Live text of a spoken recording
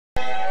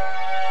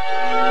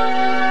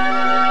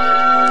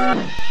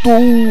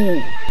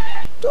Ooh.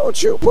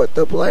 Don't you put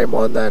the blame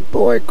on that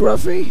boy,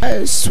 Gruffi.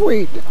 He's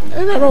sweet,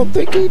 and I don't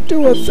think he'd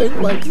do a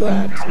thing like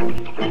that.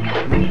 Hey,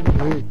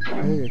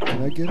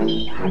 can I get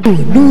it? Oh,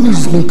 no, this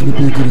is not gonna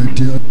be a good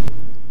idea.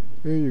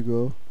 Here you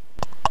go.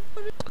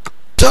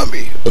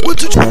 Tummi,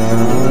 what's it?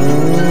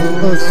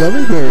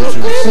 Gummi Berri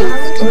juice.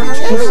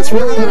 Cavin's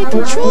really out of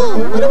control.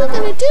 What are we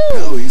gonna do?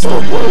 Please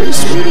don't worry,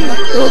 sweetie.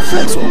 The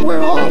effects will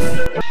wear off.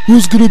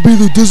 Who's gonna be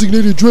the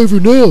designated driver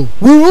now?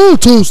 We're all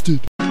toasted.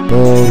 Wait a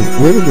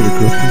minute,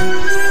 Gruffi.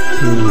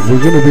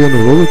 We're gonna be on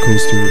a roller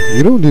coaster.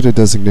 You don't need a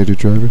designated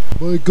driver.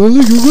 My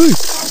golly, you're right.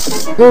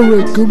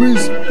 Alright,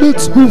 Gummis,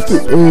 let's hoof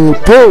it.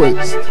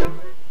 Boys.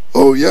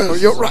 Oh, yeah,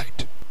 you're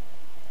right.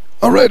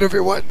 Alright,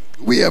 everyone.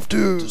 We have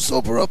to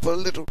sober up a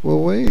little. Well,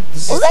 wait.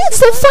 Well, that's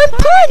the fun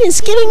part,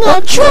 is getting all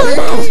drunk.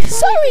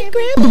 Sorry,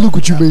 Grandma. Look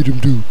what you made him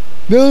do.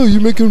 Now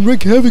you're making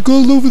wreak havoc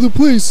all over the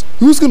place.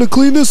 Who's gonna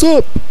clean this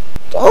up?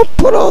 Don't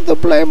put all the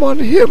blame on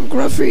him,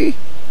 Gruffi.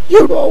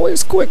 You're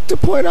always quick to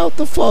point out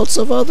the faults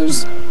of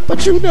others,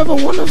 but you never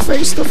want to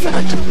face the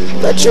fact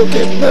that you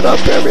get lit up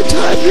every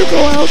time you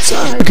go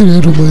outside. I can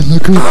handle my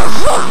liquor.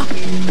 Aha!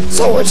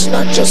 So it's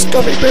not just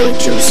gummy berry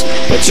juice,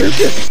 but you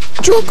get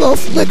drunk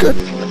off liquor.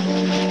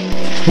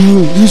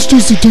 Well, it's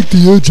just to take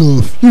the edge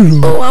off, you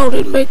know. Go out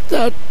and make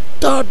that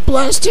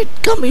God-blasted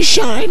gummy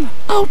shine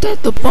out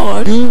at the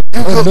bar. I'm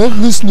not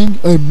listening.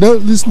 I'm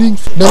not listening.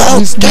 Not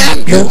listening.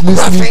 Damn you, Not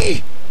listening.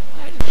 Gruffi!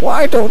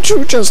 Why don't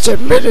you just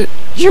admit it?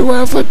 You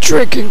have a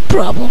drinking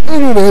problem. I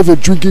don't have a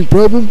drinking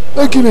problem.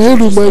 I can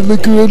handle my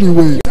liquor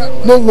anyway.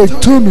 Not like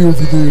Tummi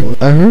over there.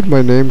 I heard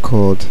my name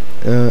called.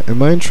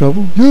 Am I in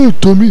trouble? Yeah,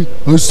 Tummi.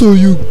 I saw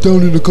you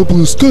down in a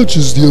couple of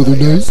scotches the other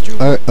night.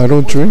 I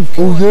don't drink.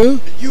 Oh yeah?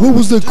 What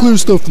was that clear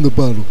stuff in the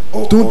bottle?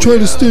 Don't try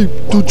to escape.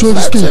 Don't try to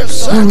escape.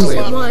 That's exactly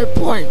my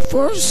point.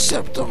 First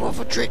symptom of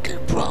a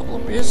drinking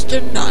problem is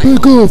denial.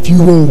 Back off,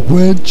 you old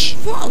wench.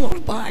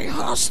 Followed by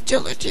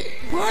hostility.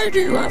 Why do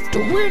you have to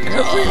win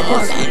every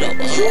argument?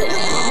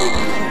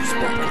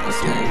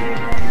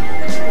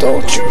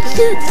 Don't you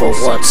think for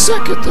 1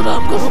 second that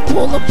I'm gonna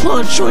pull a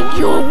punch on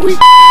your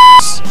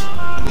weakness?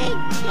 Hey,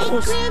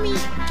 Grammy,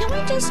 can we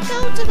just go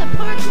to the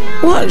park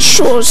now? Why,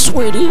 sure,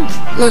 sweetie.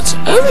 Let's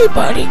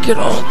everybody get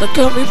on the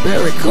Gummi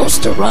Berri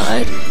coaster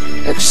ride,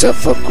 except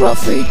for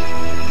Gruffi,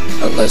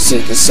 unless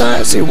he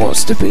decides he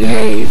wants to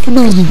behave. Come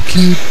on, little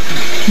kid.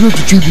 You don't have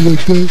to treat me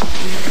like that.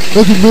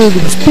 Like a man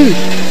that was big.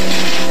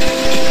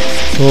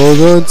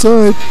 Hold on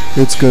tight.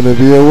 It's gonna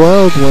be a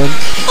wild one.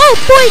 Oh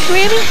boy,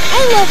 Grammy,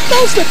 I love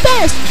those the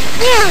best.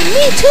 Yeah,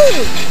 me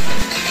too.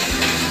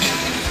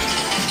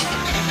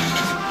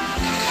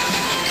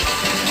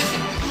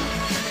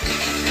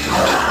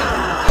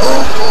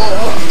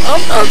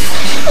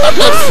 I'm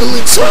not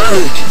feeling so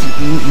good.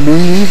 Me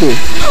either.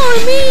 Oh,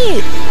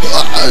 me.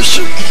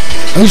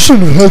 I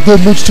shouldn't have had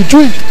that much to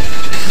drink.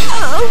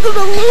 I'm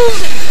gonna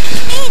lose it.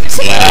 Me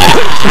too.